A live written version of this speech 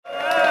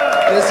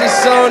This is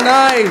so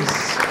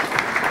nice.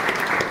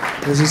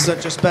 This is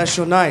such a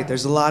special night.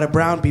 There's a lot of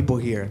brown people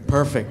here.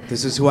 Perfect.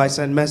 This is who I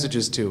send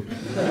messages to.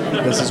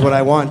 This is what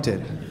I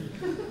wanted.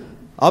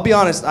 I'll be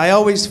honest, I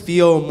always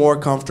feel more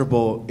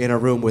comfortable in a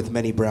room with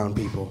many brown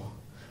people.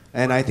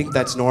 And I think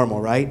that's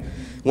normal, right?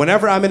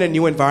 Whenever I'm in a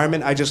new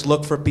environment, I just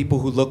look for people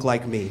who look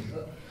like me.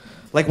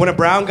 Like when a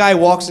brown guy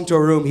walks into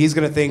a room, he's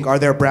gonna think, are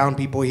there brown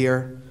people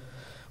here?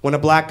 When a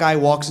black guy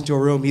walks into a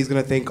room, he's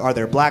gonna think, are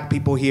there black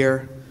people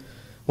here?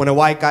 When a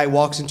white guy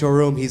walks into a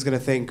room, he's gonna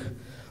think,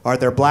 are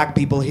there black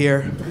people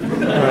here?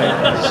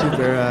 Right?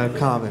 Super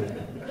common.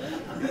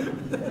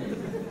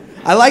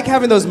 I like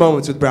having those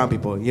moments with brown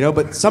people, you know,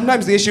 but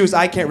sometimes the issue is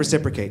I can't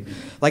reciprocate.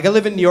 Like I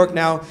live in New York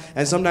now,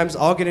 and sometimes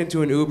I'll get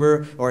into an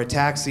Uber or a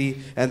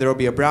taxi, and there will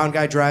be a brown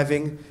guy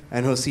driving,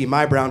 and he'll see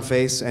my brown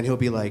face, and he'll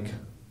be like,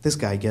 this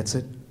guy gets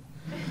it.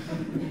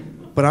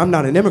 But I'm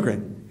not an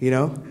immigrant, you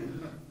know?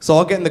 So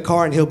I'll get in the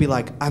car, and he'll be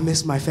like, I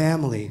miss my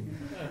family.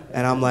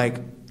 And I'm like,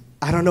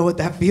 I don't know what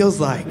that feels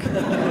like,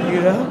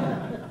 you know?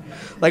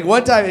 Like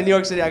one time in New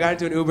York City, I got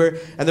into an Uber,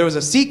 and there was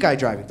a Sikh guy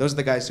driving. Those are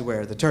the guys who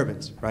wear the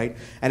turbans, right?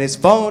 And his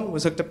phone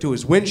was hooked up to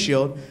his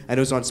windshield, and it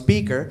was on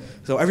speaker,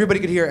 so everybody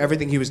could hear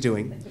everything he was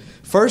doing.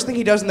 First thing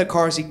he does in the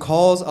car is he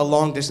calls a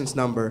long-distance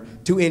number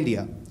to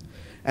India.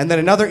 And then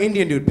another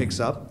Indian dude picks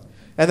up,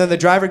 and then the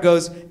driver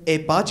goes, "Eh,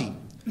 Baji,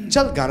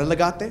 chal gana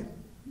lagate,"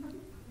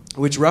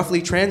 which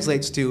roughly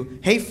translates to,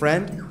 "Hey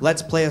friend,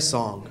 let's play a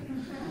song."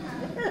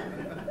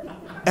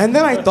 And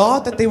then I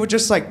thought that they would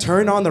just like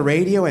turn on the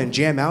radio and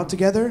jam out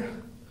together.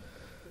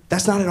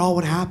 That's not at all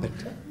what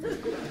happened.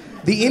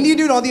 The Indian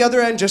dude on the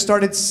other end just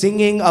started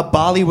singing a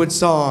Bollywood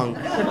song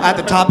at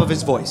the top of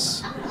his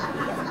voice.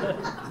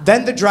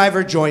 Then the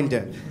driver joined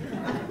in.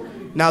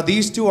 Now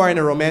these two are in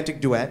a romantic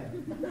duet,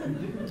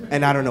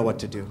 and I don't know what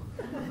to do,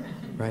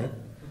 right?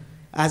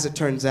 As it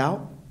turns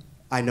out,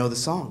 I know the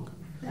song.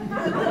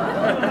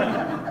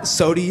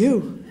 So do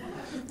you.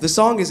 The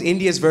song is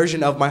India's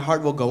version of My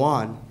Heart Will Go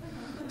On,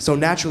 so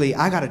naturally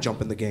I gotta jump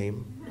in the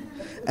game.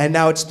 And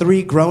now it's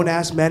 3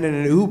 grown-ass men in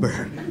an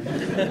Uber.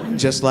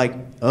 Just like,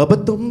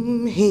 ab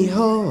tum hi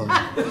ho,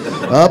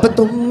 ab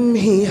tum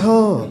hi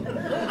ho,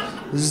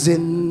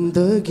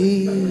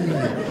 zindagi,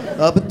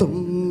 ab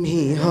tum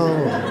hi ho.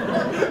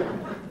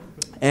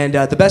 And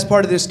the best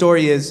part of this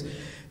story is,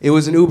 it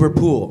was an Uber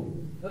pool.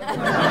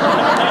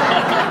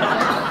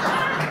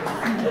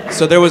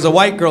 So there was a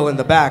white girl in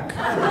the back.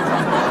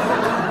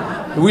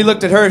 We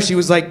looked at her, she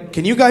was like,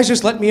 can you guys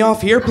just let me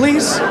off here,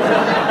 please?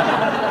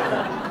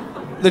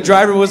 The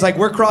driver was like,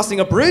 we're crossing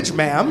a bridge,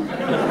 ma'am.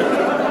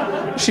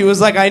 She was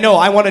like, I know,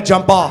 I want to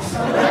jump off.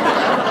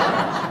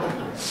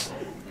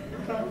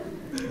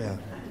 Yeah.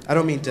 I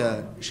don't mean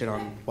to shit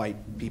on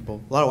white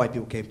people. A lot of white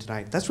people came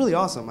tonight. That's really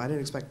awesome. I didn't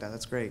expect that.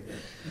 That's great.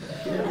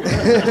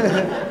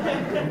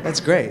 That's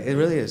great. It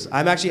really is.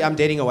 I'm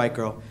dating a white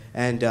girl.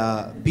 And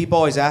people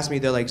always ask me,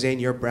 they're like, Zain,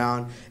 you're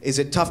brown. Is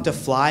it tough to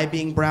fly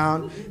being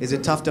brown? Is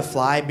it tough to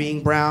fly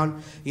being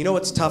brown? You know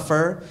what's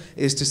tougher?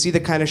 Is to see the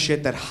kind of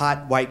shit that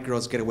hot white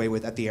girls get away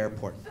with at the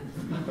airport.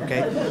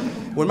 Okay?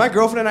 When my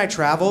girlfriend and I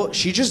travel,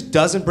 she just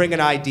doesn't bring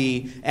an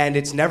ID, and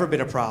it's never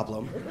been a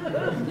problem.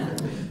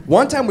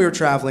 One time we were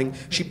traveling,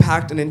 she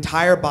packed an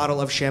entire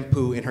bottle of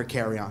shampoo in her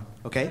carry-on,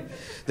 okay?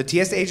 The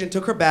TSA agent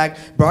took her bag,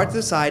 brought it to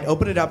the side,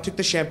 opened it up, took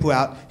the shampoo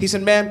out. He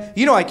said, ma'am,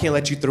 you know I can't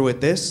let you through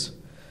with this.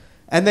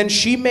 And then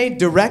she made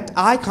direct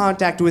eye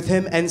contact with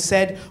him and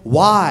said,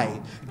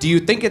 why? Do you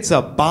think it's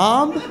a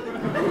bomb?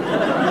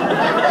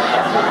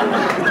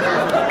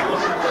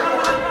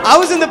 I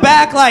was in the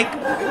back like,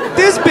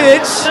 this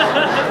bitch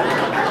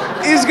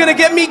is gonna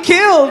get me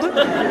killed.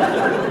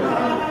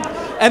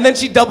 And then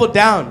she doubled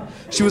down.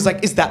 She was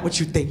like, is that what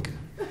you think?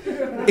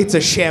 It's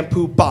a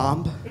shampoo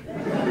bomb?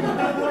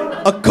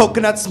 A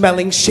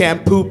coconut-smelling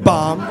shampoo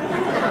bomb?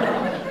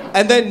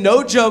 And then,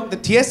 no joke, the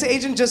TSA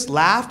agent just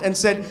laughed and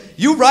said,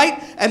 you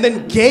right, and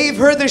then gave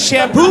her the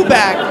shampoo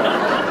back.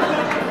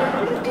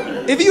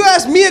 If you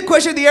ask me a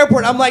question at the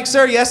airport, I'm like,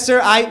 sir, yes, sir,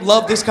 I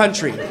love this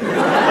country.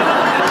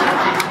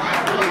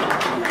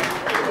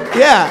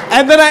 Yeah,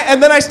 and then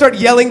I start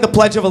yelling the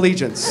Pledge of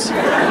Allegiance.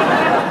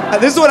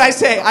 This is what I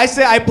say. I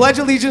say, I pledge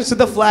allegiance to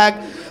the flag.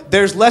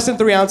 There's less than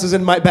 3 ounces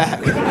in my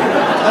bag.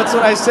 That's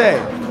what I say.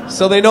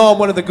 So they know I'm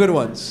one of the good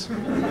ones.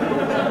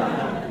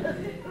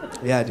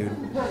 Yeah, dude.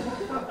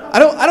 I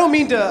don't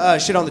mean to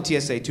shit on the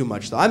TSA too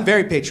much, though. I'm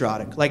very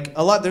patriotic. Like,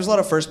 there's a lot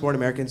of firstborn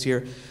Americans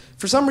here.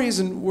 For some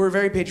reason, we're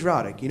very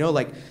patriotic, you know?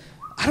 Like,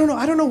 I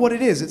don't know what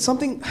it is. It's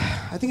something,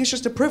 I think it's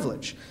just a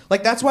privilege.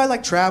 Like, that's why I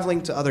like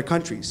traveling to other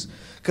countries.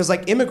 Because,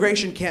 like,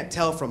 immigration can't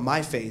tell from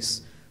my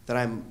face that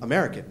I'm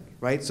American,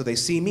 right? So they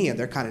see me and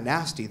they're kind of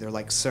nasty. They're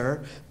like,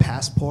 sir,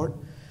 passport?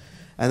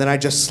 And then I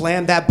just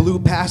slam that blue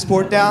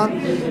passport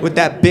down with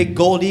that big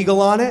gold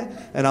eagle on it.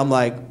 And I'm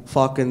like,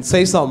 fucking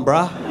say something,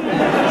 bruh.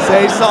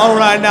 Say something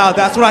right now.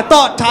 That's what I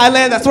thought,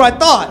 Thailand. That's what I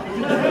thought.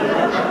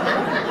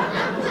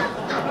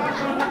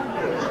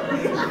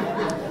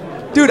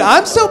 Dude,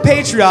 I'm so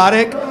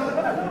patriotic.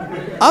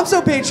 I'm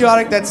so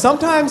patriotic that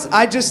sometimes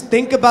I just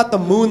think about the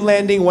moon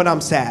landing when I'm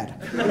sad.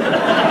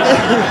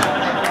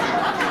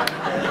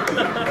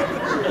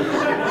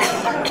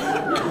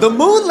 The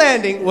moon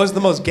landing was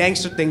the most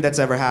gangster thing that's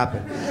ever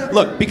happened.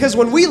 Look, because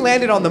when we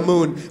landed on the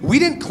moon, we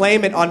didn't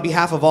claim it on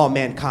behalf of all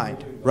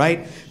mankind,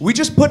 right? We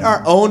just put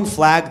our own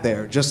flag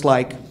there, just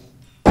like,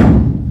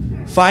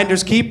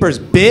 finders keepers,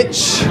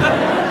 bitch.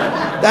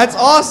 That's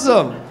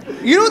awesome.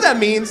 You know what that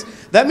means?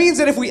 That means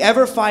that if we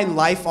ever find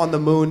life on the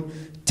moon,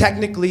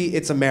 technically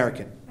it's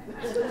American.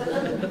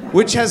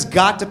 Which has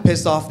got to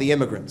piss off the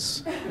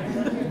immigrants.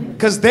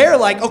 Because they're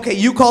like, okay,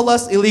 you call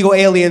us illegal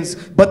aliens,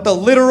 but the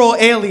literal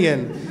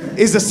alien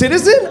is a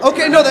citizen?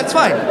 Okay, no, that's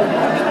fine.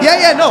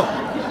 Yeah, no.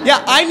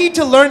 Yeah, I need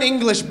to learn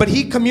English, but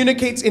he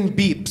communicates in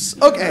beeps.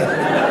 Okay.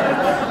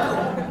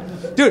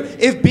 Dude,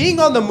 if being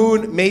on the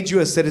moon made you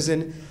a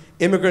citizen,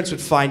 immigrants would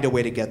find a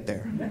way to get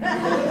there.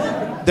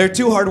 They're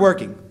too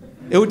hardworking.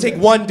 It would take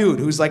one dude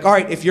who's like, all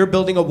right, if you're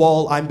building a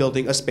wall, I'm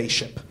building a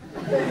spaceship.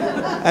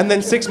 And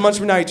then 6 months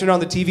from now, you turn on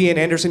the TV and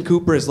Anderson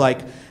Cooper is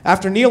like,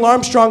 after Neil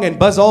Armstrong and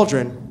Buzz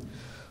Aldrin,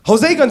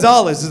 Jose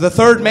Gonzalez is the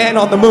third man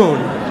on the moon.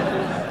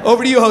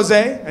 Over to you,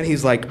 Jose. And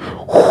he's like,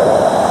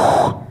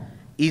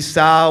 is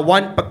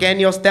one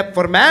pequeño step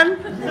for man,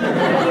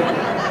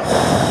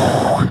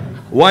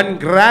 one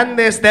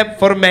grande step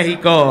for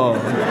Mexico.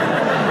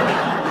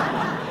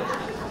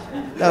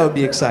 That would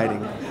be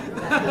exciting.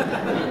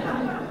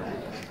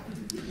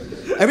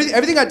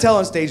 Everything I tell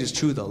on stage is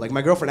true, though. Like,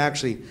 my girlfriend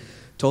actually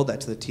told that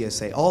to the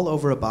TSA, all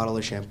over a bottle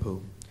of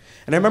shampoo.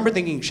 And I remember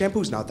thinking,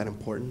 shampoo's not that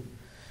important.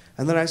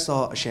 And then I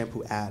saw a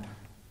shampoo ad.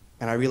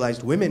 And I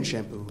realized women's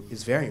shampoo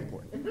is very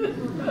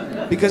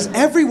important. Because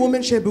every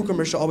women's shampoo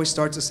commercial always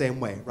starts the same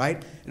way,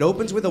 right? It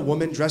opens with a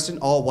woman dressed in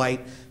all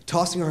white,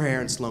 tossing her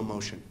hair in slow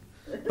motion.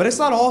 But it's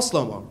not all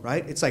slow-mo,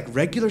 right? It's like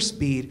regular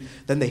speed,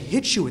 then they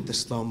hit you with the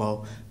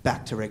slow-mo,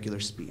 back to regular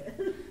speed.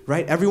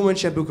 Right? Every women's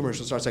shampoo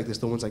commercial starts like this,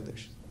 the one's like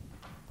this.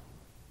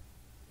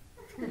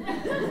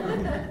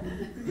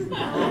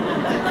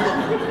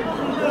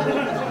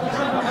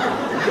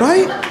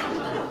 Right?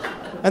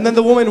 And then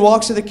the woman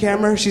walks to the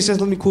camera, she says,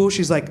 let me cool,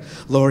 she's like,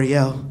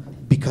 L'Oreal,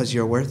 because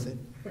you're worth it.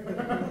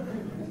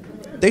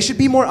 They should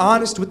be more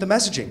honest with the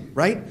messaging,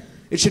 right?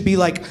 It should be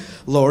like,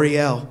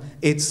 L'Oreal,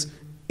 it's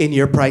in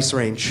your price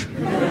range.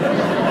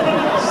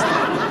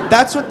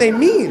 That's what they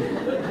mean.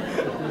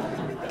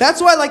 That's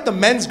why I like the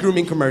men's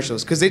grooming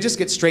commercials, because they just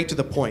get straight to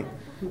the point,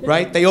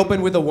 right? They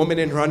open with a woman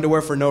in her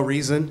underwear for no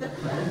reason,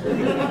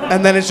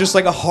 and then it's just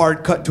like a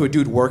hard cut to a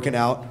dude working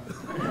out.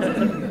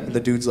 And the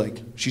dude's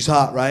like, she's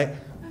hot, right?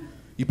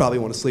 You probably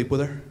want to sleep with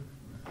her?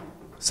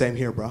 Same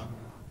here, bro.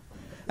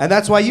 And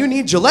that's why you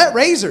need Gillette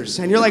razors.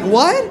 And you're like,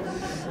 what?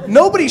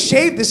 Nobody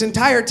shaved this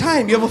entire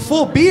time. You have a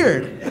full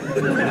beard.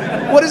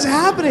 What is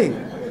happening?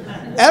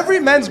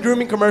 Every men's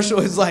grooming commercial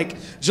is like,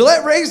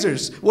 Gillette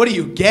razors. What are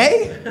you,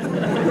 gay?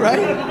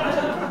 Right?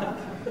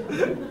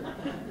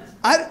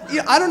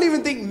 I don't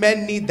even think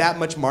men need that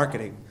much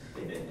marketing.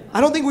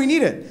 I don't think we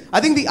need it.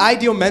 I think the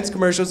ideal men's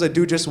commercial is a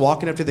dude just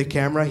walking up to the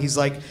camera. He's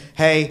like,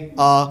 hey,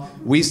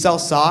 we sell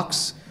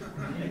socks,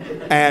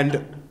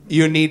 and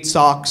you need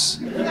socks.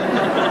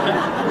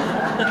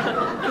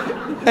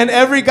 And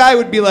every guy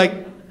would be like,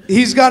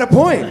 he's got a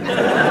point.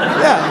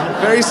 Yeah,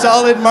 very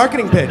solid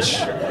marketing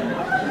pitch.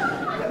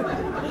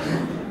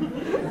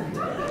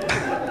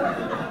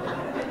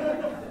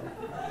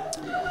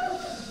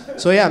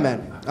 So yeah,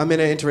 man, I'm in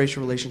an interracial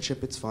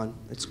relationship. It's fun.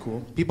 It's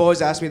cool. People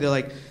always ask me, they're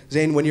like,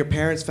 Zain, when your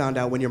parents found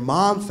out, when your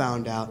mom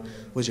found out,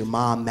 was your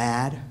mom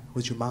mad?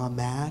 Was your mom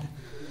mad?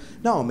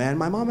 No, man,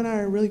 my mom and I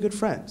are really good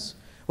friends.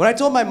 When I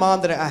told my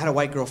mom that I had a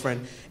white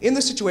girlfriend, in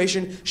the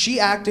situation, she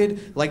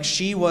acted like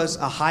she was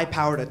a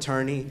high-powered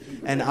attorney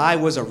and I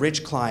was a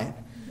rich client,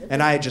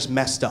 and I had just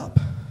messed up.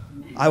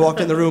 I walked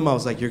in the room, I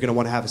was like, you're gonna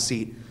wanna have a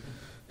seat.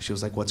 She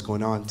was like, what's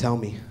going on? Tell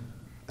me.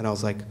 And I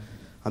was like,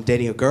 I'm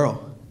dating a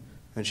girl.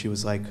 And she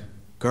was like,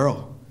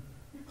 girl.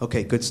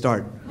 Okay, good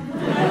start.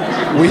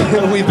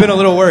 We've been a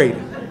little worried.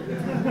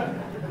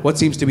 What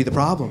seems to be the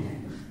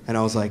problem? And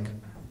I was like,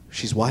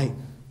 she's white.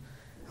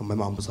 And my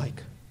mom was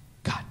like,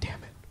 God damn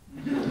it.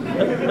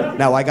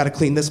 Now I gotta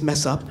clean this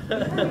mess up.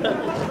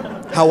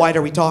 How white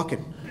are we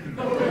talking?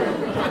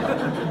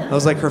 I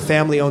was like, her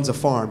family owns a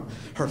farm.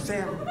 Her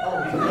family.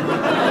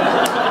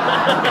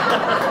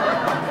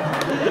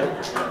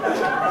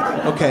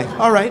 Okay,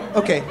 all right,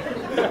 okay.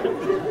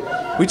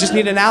 We just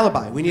need an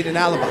alibi. We need an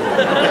alibi.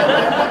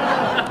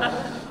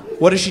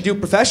 What does she do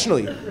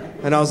professionally?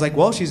 And I was like,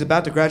 well, she's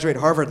about to graduate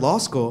Harvard Law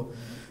School.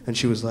 And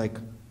she was like,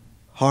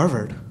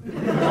 Harvard?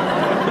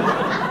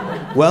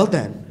 Well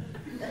then,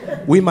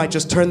 we might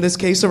just turn this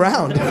case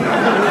around.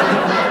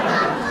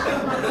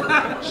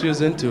 She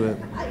was into it.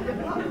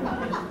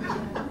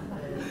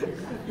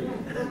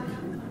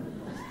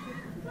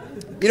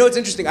 You know, it's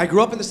interesting. I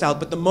grew up in the South,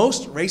 but the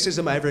most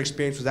racism I ever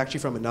experienced was actually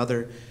from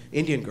another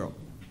Indian girl.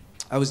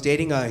 I was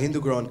dating a Hindu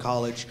girl in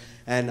college,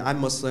 and I'm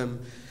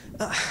Muslim.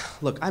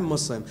 Look, I'm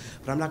Muslim,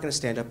 but I'm not gonna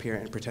stand up here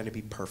and pretend to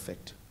be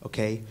perfect,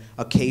 okay?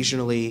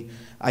 Occasionally,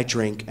 I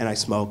drink, and I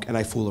smoke, and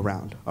I fool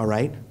around, all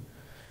right?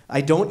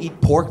 I don't eat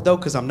pork, though,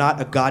 because I'm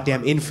not a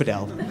goddamn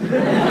infidel.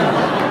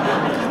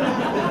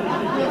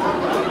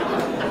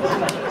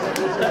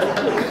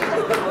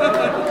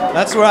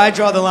 That's where I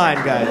draw the line,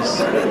 guys.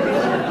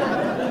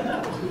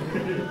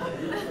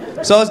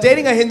 So I was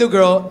dating a Hindu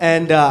girl,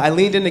 and I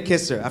leaned in to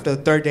kiss her after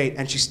the third date,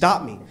 and she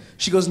stopped me.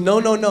 She goes, no,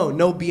 no, no,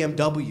 no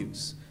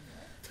BMWs.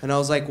 And I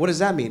was like, what does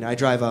that mean? I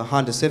drive a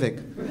Honda Civic.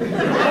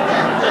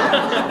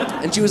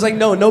 And she was like,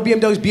 no, no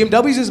BMWs.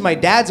 BMWs is my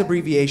dad's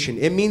abbreviation.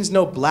 It means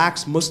no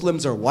blacks,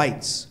 Muslims, or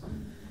whites.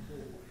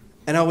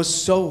 And I was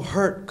so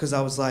hurt, because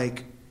I was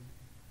like,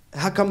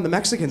 how come the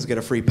Mexicans get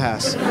a free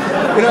pass? You know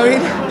what I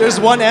mean? There's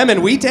one M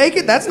and we take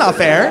it? That's not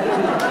fair.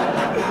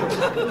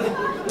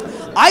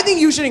 I think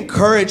you should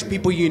encourage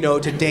people you know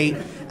to date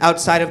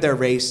outside of their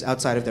race,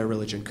 outside of their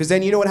religion. Because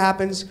then you know what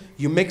happens?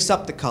 You mix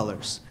up the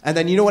colors. And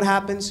then you know what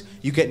happens?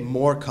 You get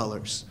more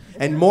colors.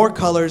 And more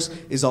colors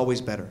is always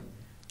better.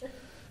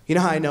 You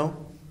know how I know?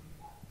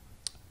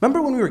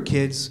 Remember when we were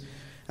kids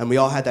and we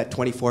all had that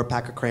 24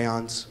 pack of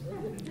crayons?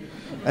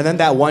 And then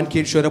that one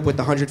kid showed up with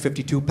the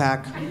 152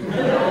 pack?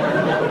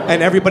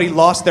 And everybody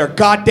lost their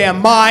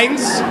goddamn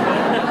minds?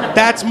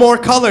 That's more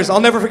colors.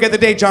 I'll never forget the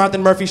day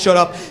Jonathan Murphy showed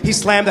up. He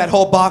slammed that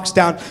whole box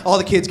down. All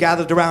the kids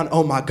gathered around.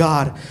 Oh my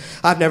God,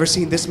 I've never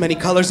seen this many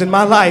colors in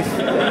my life.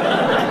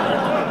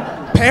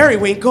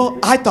 Periwinkle,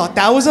 I thought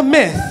that was a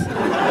myth.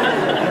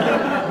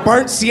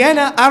 Burnt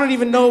sienna, I don't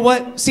even know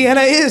what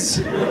sienna is.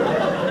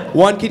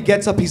 One kid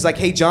gets up, he's like,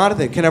 hey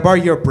Jonathan, can I borrow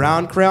your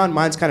brown crayon?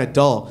 Mine's kind of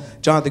dull.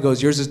 Jonathan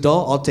goes, yours is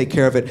dull? I'll take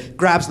care of it.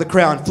 Grabs the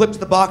crayon, flips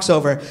the box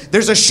over.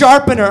 There's a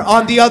sharpener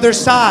on the other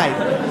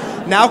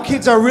side. Now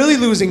kids are really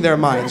losing their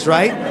minds,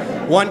 right?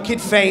 One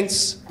kid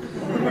faints.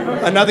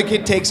 Another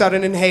kid takes out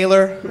an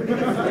inhaler.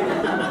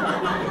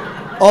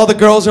 All the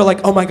girls are like,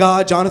 oh my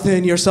God,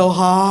 Jonathan, you're so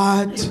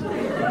hot.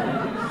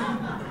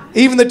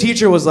 Even the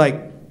teacher was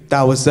like,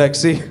 that was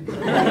sexy.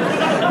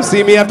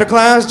 See me after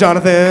class,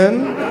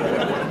 Jonathan.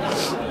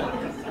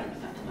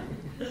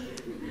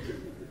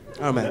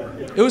 Oh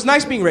man, it was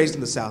nice being raised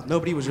in the South.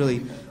 Nobody was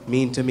really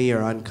mean to me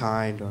or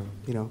unkind or,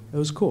 you know, it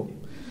was cool.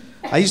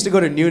 I used to go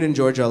to Noonan,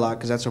 Georgia a lot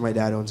because that's where my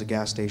dad owns a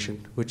gas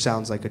station, which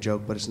sounds like a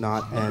joke, but it's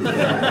not. And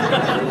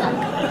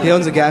he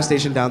owns a gas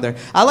station down there.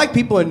 I like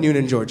people in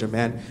Noonan, Georgia,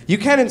 man. You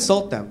can't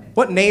insult them.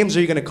 What names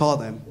are you going to call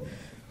them?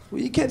 Well,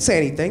 you can't say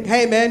anything.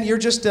 Hey, man, you're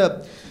just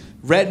a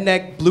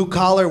redneck,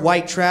 blue-collar,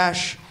 white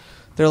trash.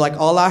 They're like,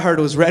 all I heard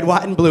was red,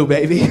 white, and blue,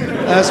 baby.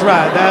 That's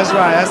right, that's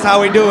right. That's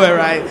how we do it,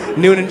 right?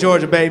 Noonan,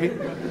 Georgia, baby.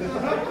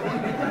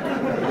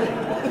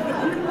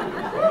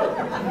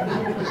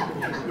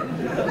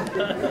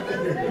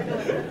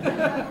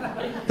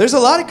 There's a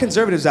lot of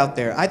conservatives out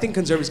there. I think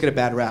conservatives get a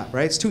bad rap,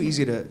 right? It's too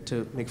easy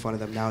to make fun of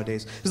them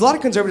nowadays. There's a lot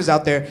of conservatives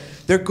out there.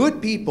 They're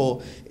good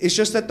people. It's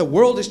just that the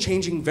world is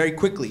changing very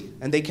quickly,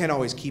 and they can't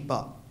always keep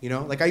up. You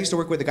know, like I used to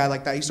work with a guy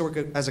like that. I used to work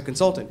as a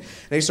consultant.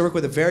 And I used to work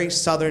with a very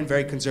southern,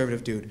 very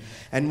conservative dude.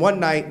 And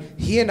one night,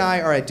 he and I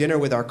are at dinner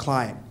with our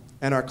client.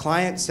 And our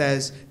client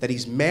says that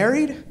he's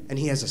married and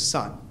he has a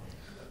son.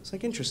 It's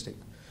like,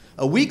 interesting.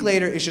 A week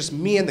later, it's just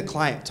me and the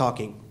client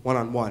talking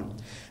one-on-one.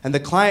 And the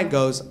client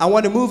goes, I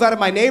want to move out of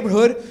my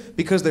neighborhood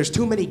because there's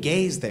too many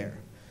gays there.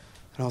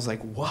 And I was like,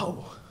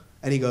 whoa.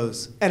 And he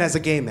goes, and as a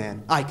gay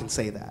man, I can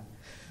say that.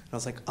 And I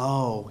was like,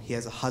 oh, he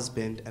has a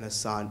husband and a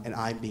son, and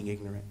I'm being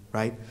ignorant,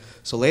 right?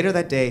 So later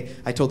that day,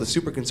 I told the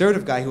super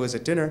conservative guy who was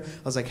at dinner,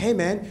 I was like, hey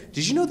man,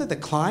 did you know that the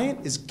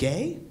client is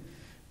gay?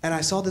 And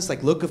I saw this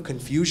like look of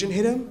confusion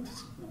hit him,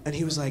 and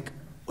he was like,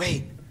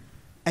 wait,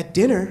 at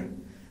dinner,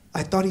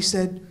 I thought he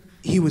said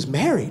he was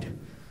married.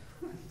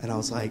 And I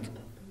was like,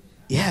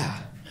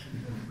 yeah.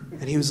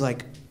 And he was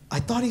like, I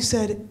thought he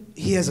said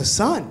he has a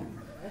son.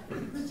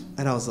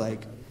 And I was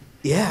like,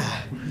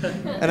 yeah.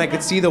 And I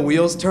could see the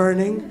wheels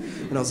turning.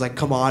 And I was like,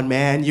 come on,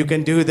 man, you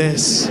can do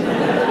this.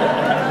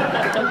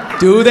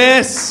 Do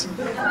this.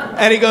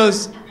 And he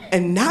goes,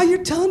 and now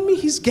you're telling me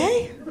he's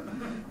gay?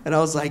 And I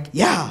was like,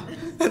 yeah.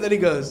 And then he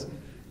goes,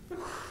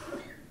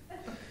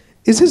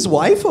 is his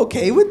wife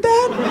okay with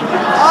that?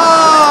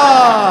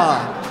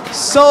 Ah,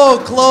 so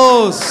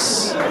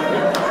close.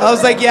 I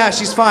was like, yeah,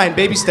 she's fine,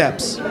 baby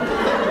steps.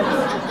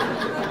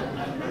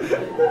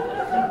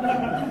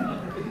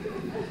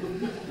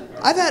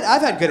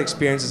 I've had good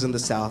experiences in the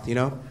South, you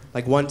know?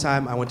 Like one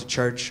time I went to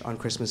church on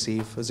Christmas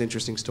Eve. It was an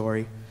interesting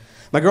story.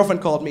 My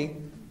girlfriend called me.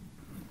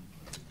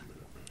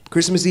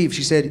 Christmas Eve,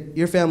 she said,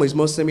 your family's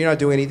Muslim, you're not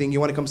doing anything,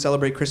 you want to come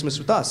celebrate Christmas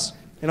with us?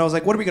 And I was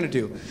like, what are we going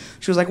to do?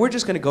 She was like, we're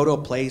just going to go to a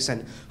place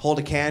and hold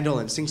a candle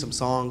and sing some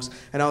songs.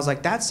 And I was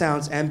like, that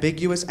sounds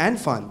ambiguous and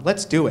fun.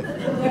 Let's do it.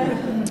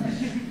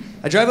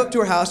 I drive up to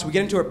her house, we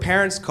get into her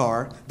parents'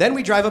 car, then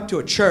we drive up to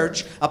a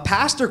church, a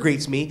pastor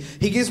greets me,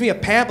 he gives me a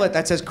pamphlet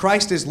that says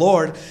Christ is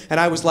Lord,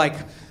 and I was like,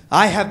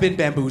 I have been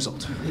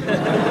bamboozled.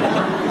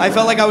 I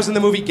felt like I was in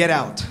the movie Get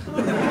Out.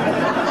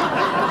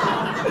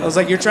 I was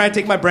like, you're trying to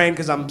take my brain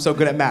because I'm so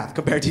good at math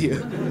compared to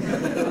you.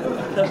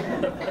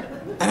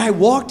 And I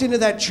walked into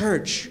that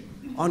church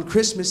on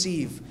Christmas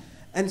Eve,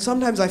 and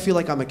sometimes I feel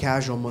like I'm a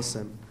casual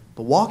Muslim.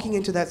 But walking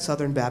into that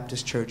Southern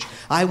Baptist church,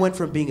 I went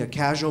from being a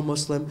casual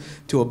Muslim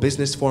to a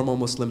business formal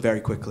Muslim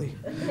very quickly,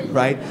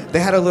 right?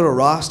 They had a little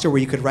roster where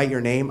you could write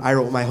your name. I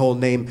wrote my whole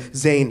name,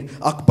 Zain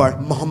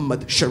Akbar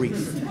Muhammad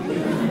Sharif.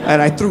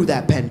 And I threw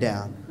that pen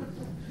down.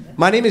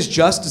 My name is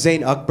just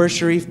Zain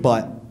Sharif,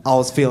 but I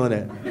was feeling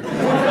it.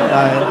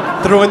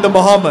 I threw in the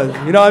Muhammad.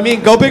 You know what I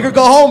mean? Go big or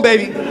go home,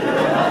 baby.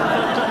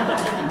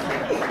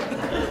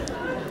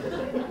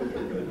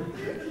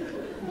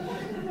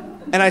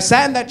 And I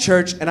sat in that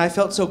church, and I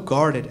felt so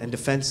guarded and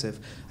defensive.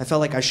 I felt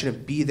like I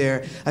shouldn't be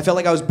there. I felt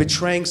like I was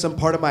betraying some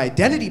part of my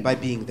identity by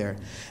being there.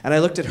 And I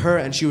looked at her,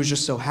 and she was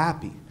just so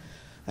happy.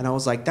 And I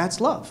was like, that's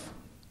love.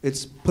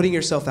 It's putting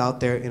yourself out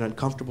there in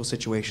uncomfortable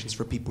situations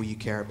for people you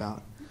care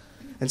about.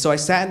 And so I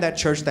sat in that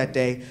church that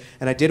day,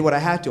 and I did what I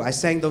had to. I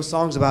sang those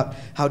songs about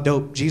how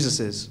dope Jesus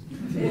is.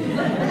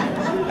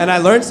 And I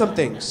learned some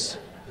things.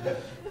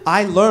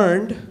 I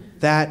learned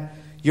that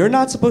you're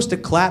not supposed to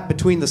clap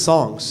between the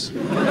songs.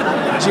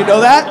 Did you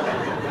know that?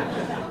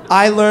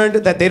 I learned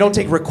that they don't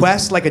take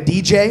requests like a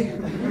DJ.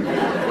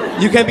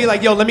 You can't be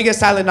like, yo, let me get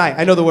Silent Night.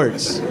 I know the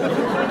words.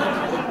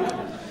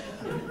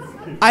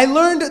 I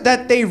learned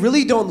that they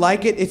really don't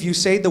like it if you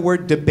say the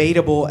word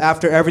debatable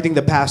after everything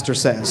the pastor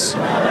says.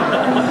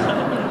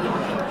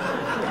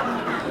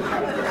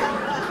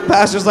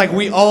 Pastor's like,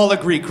 we all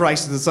agree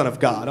Christ is the Son of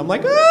God. I'm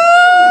like,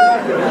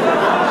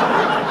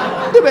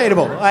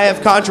 debatable. I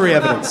have contrary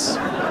evidence.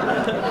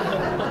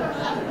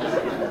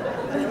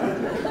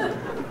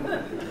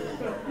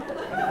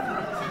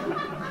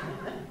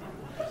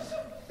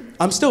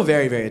 I'm still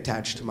very, very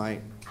attached to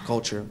my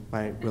culture,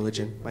 my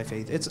religion, my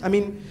faith.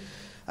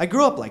 I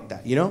grew up like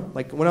that, you know?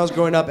 Like when I was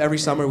growing up, every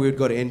summer we would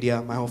go to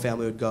India. My whole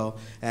family would go.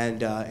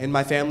 And in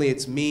my family,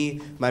 it's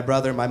me, my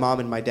brother, my mom,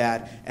 and my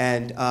dad.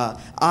 And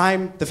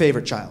I'm the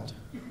favorite child.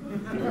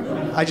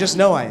 I just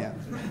know I am.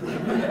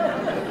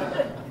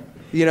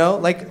 You know,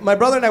 like my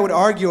brother and I would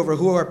argue over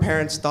who our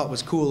parents thought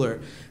was cooler.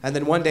 And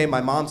then one day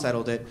my mom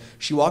settled it.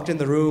 She walked in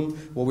the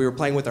room while we were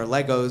playing with our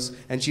Legos,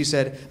 and she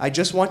said, I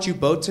just want you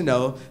both to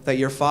know that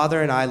your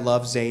father and I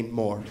love Zain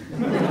more.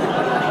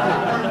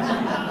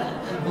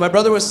 My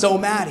brother was so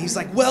mad. He's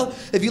like, well,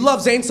 if you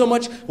love Zain so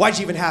much, why'd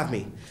you even have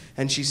me?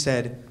 And she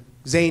said,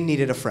 Zain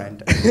needed a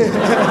friend.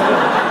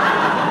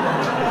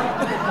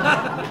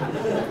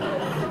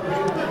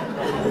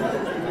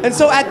 And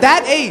so at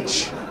that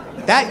age,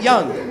 that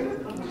young,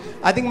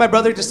 I think my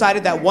brother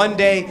decided that one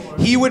day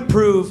he would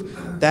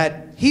prove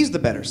that he's the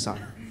better son.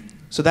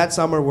 So that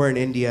summer we're in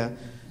India.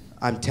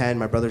 I'm 10,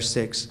 my brother's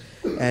 6.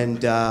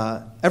 And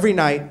every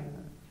night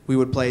we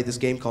would play this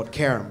game called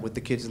Carom with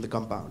the kids in the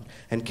compound.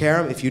 And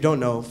Carom, if you don't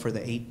know, for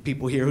the 8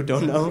 people here who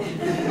don't know,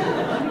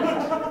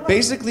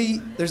 basically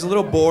there's a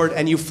little board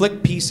and you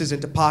flick pieces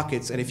into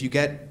pockets, and if you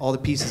get all the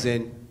pieces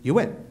in, you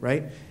win,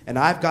 right? And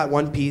I've got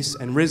 1 piece,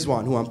 and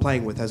Rizwan, who I'm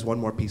playing with, has 1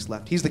 more piece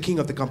left. He's the king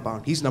of the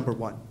compound. He's number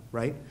 1,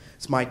 right?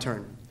 It's my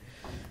turn.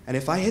 And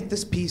if I hit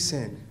this piece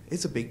in,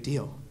 it's a big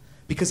deal.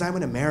 Because I'm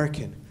an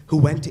American who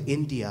went to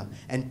India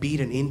and beat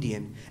an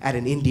Indian at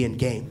an Indian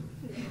game.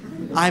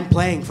 I'm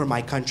playing for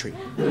my country.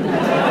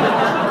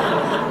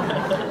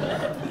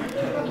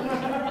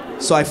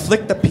 So I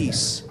flick the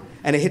piece,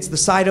 and it hits the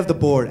side of the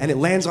board, and it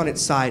lands on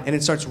its side, and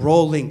it starts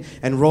rolling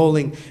and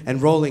rolling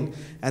and rolling,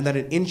 and then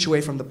an inch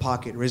away from the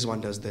pocket,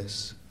 Rizwan does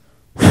this.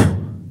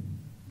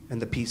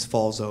 And the piece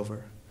falls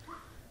over.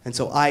 And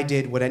so I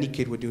did what any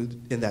kid would do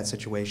in that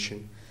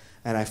situation.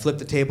 And I flipped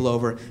the table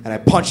over, and I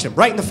punched him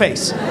right in the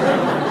face.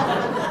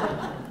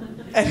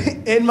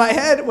 And in my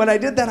head, when I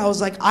did that, I was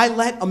like, I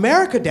let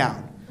America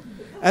down.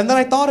 And then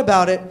I thought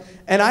about it,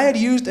 and I had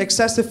used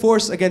excessive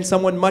force against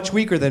someone much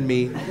weaker than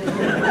me,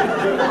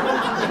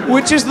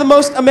 which is the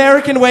most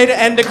American way to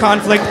end a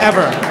conflict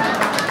ever,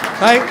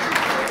 right?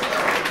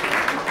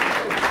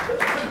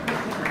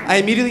 I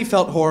immediately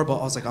felt horrible.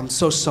 I was like, I'm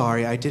so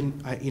sorry.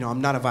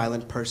 I'm not a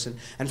violent person.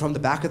 And from the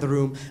back of the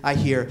room, I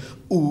hear,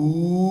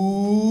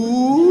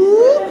 ooh.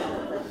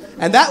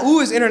 And that ooh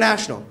is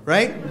international,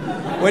 right?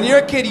 When you're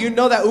a kid, you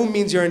know that ooh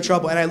means you're in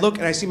trouble. And I look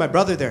and I see my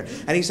brother there.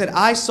 And he said,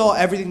 I saw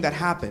everything that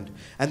happened.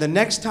 And the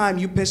next time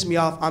you piss me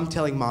off, I'm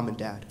telling mom and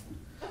dad.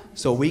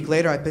 So a week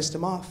later, I pissed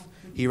him off.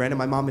 He ran to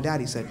my mom and dad.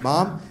 He said,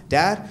 Mom,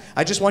 Dad,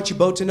 I just want you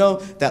both to know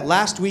that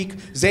last week,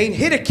 Zain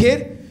hit a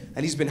kid,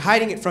 and he's been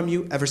hiding it from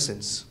you ever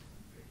since.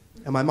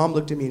 And my mom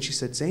looked at me and she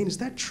said, Zain, is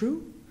that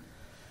true?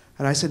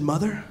 And I said,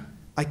 Mother,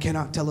 I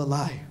cannot tell a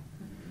lie.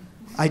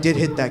 I did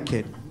hit that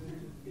kid.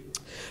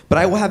 But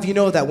I will have you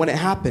know that when it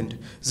happened,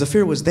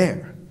 Zafir was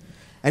there.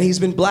 And he's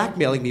been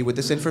blackmailing me with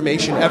this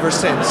information ever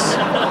since.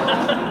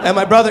 And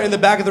my brother in the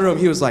back of the room,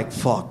 he was like,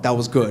 fuck, that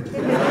was good.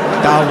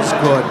 That was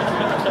good.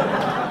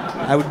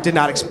 I did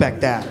not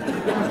expect that.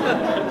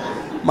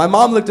 My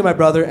mom looked at my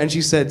brother and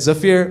she said,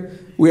 Zafir,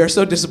 we are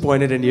so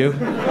disappointed in you.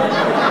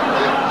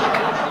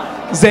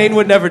 Zain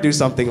would never do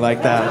something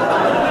like that.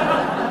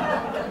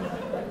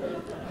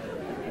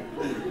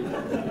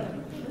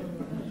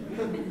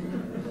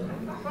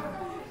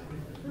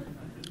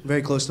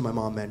 Very close to my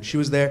mom, man. She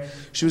was there.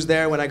 She was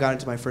there when I got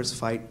into my first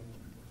fight.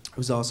 It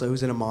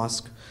was in a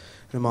mosque.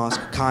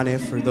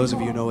 Khanif, for those of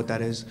you who know what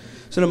that is.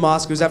 So in a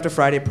mosque, it was after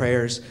Friday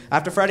prayers.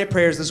 After Friday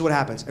prayers, this is what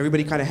happens.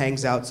 Everybody kind of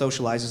hangs out,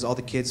 socializes, all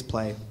the kids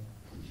play.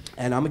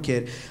 And I'm a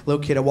kid,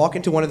 little kid. I walk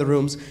into one of the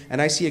rooms,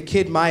 and I see a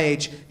kid my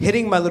age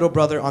hitting my little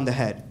brother on the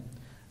head.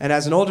 And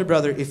as an older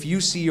brother, if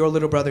you see your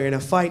little brother in a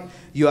fight,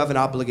 you have an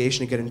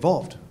obligation to get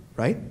involved,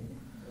 right?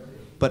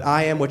 But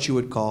I am what you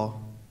would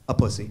call a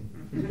pussy.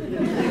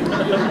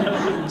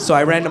 So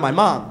I ran to my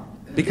mom,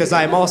 because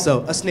I am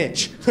also a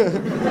snitch.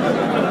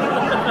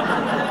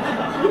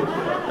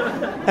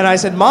 And I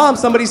said, Mom,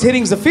 somebody's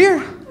hitting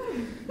Zafir.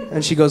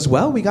 And she goes,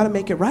 well, we gotta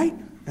make it right.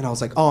 And I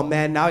was like, oh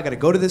man, now I gotta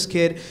go to this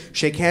kid,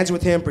 shake hands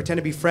with him, pretend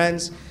to be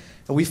friends.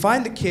 And we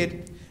find the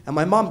kid, and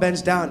my mom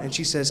bends down and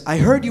she says, I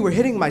heard you were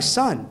hitting my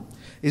son.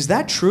 Is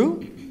that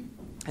true?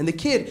 And the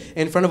kid,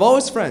 in front of all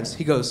his friends,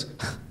 he goes,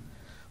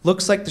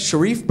 looks like the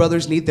Sharif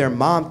brothers need their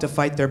mom to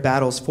fight their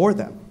battles for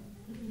them.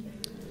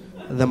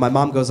 And then my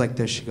mom goes like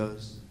this, she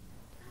goes,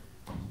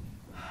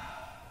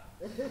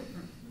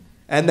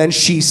 and then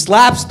she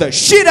slaps the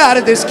shit out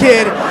of this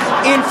kid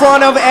in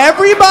front of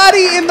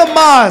everybody in the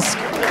mosque.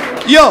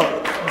 Yo,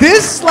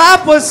 this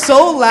slap was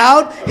so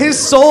loud, his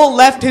soul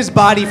left his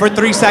body for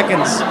 3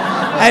 seconds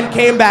and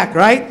came back,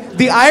 right?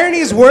 The irony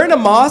is we're in a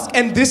mosque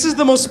and this is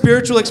the most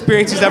spiritual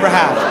experience he's ever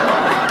had.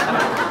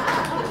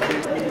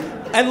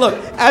 And look,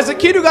 as a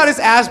kid who got his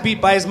ass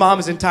beat by his mom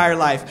his entire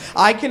life,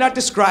 I cannot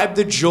describe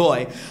the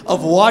joy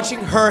of watching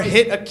her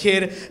hit a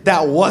kid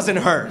that wasn't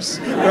hers,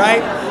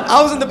 right?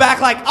 I was in the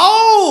back like,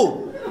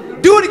 oh,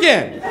 do it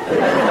again.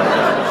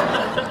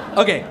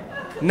 Okay,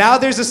 now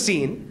there's a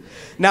scene.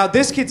 Now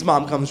this kid's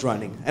mom comes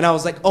running, and I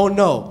was like, oh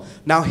no,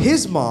 now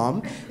his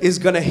mom is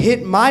gonna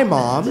hit my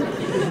mom,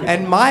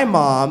 and my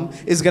mom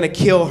is gonna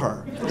kill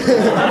her.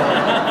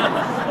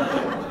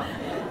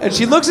 And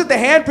she looks at the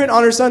handprint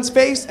on her son's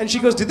face, and she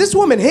goes, did this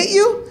woman hit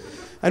you?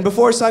 And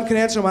before her son can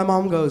answer, my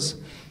mom goes,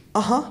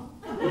 uh-huh.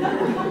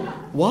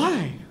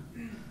 Why?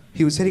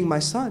 He was hitting my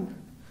son.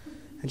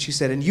 And she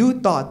said, and you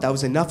thought that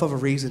was enough of a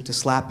reason to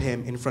slap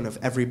him in front of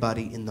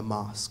everybody in the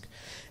mosque.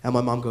 And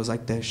my mom goes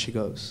like this, she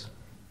goes,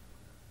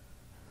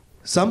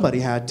 somebody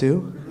had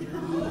to.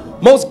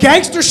 Most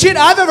gangster shit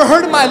I've ever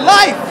heard in my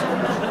life.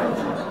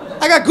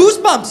 I got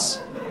goosebumps.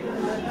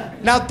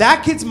 Now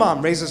that kid's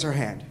mom raises her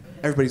hand.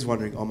 Everybody's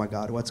wondering, oh my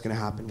God, what's gonna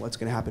happen? What's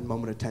gonna happen?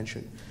 Moment of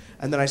tension.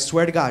 And then I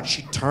swear to God,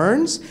 she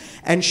turns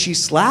and she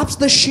slaps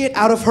the shit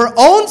out of her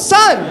own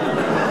son.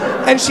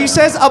 And she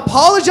says,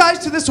 apologize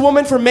to this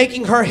woman for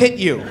making her hit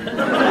you.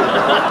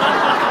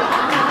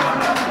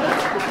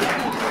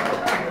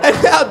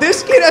 And now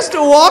this kid has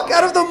to walk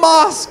out of the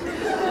mosque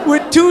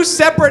with 2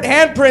 separate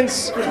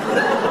handprints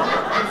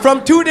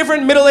from 2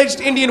 different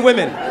middle-aged Indian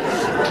women.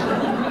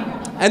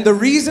 And the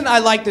reason I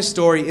like this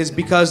story is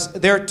because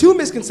there are 2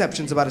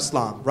 misconceptions about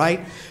Islam,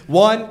 right?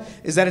 One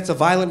is that it's a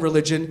violent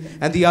religion,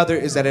 and the other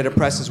is that it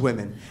oppresses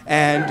women.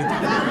 And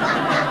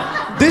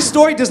this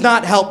story does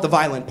not help the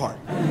violent part.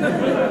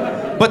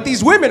 But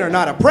these women are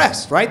not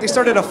oppressed, right? They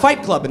started a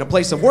fight club in a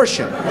place of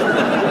worship.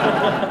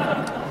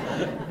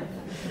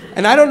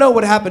 And I don't know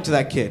what happened to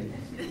that kid.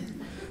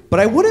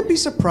 But I wouldn't be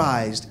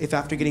surprised if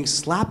after getting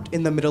slapped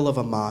in the middle of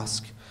a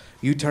mosque,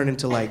 you turn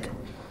into like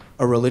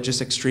a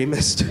religious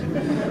extremist.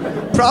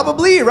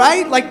 Probably,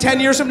 right? Like 10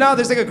 years from now,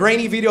 there's like a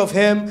grainy video of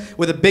him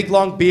with a big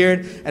long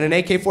beard and an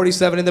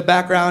AK-47 in the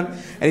background,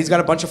 and he's got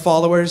a bunch of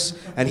followers,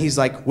 and he's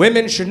like,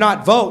 women should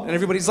not vote, and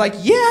everybody's like,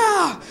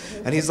 yeah!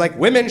 And he's like,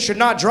 women should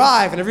not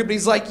drive, and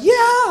everybody's like,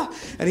 yeah!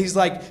 And he's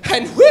like,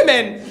 and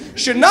women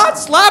should not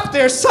slap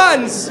their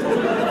sons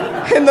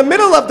in the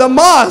middle of the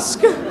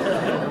mosque.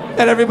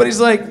 And everybody's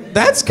like,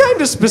 that's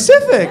kind of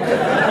specific.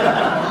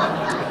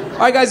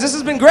 All right, guys, this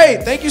has been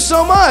great. Thank you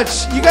so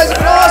much. You guys have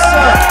been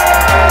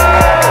awesome.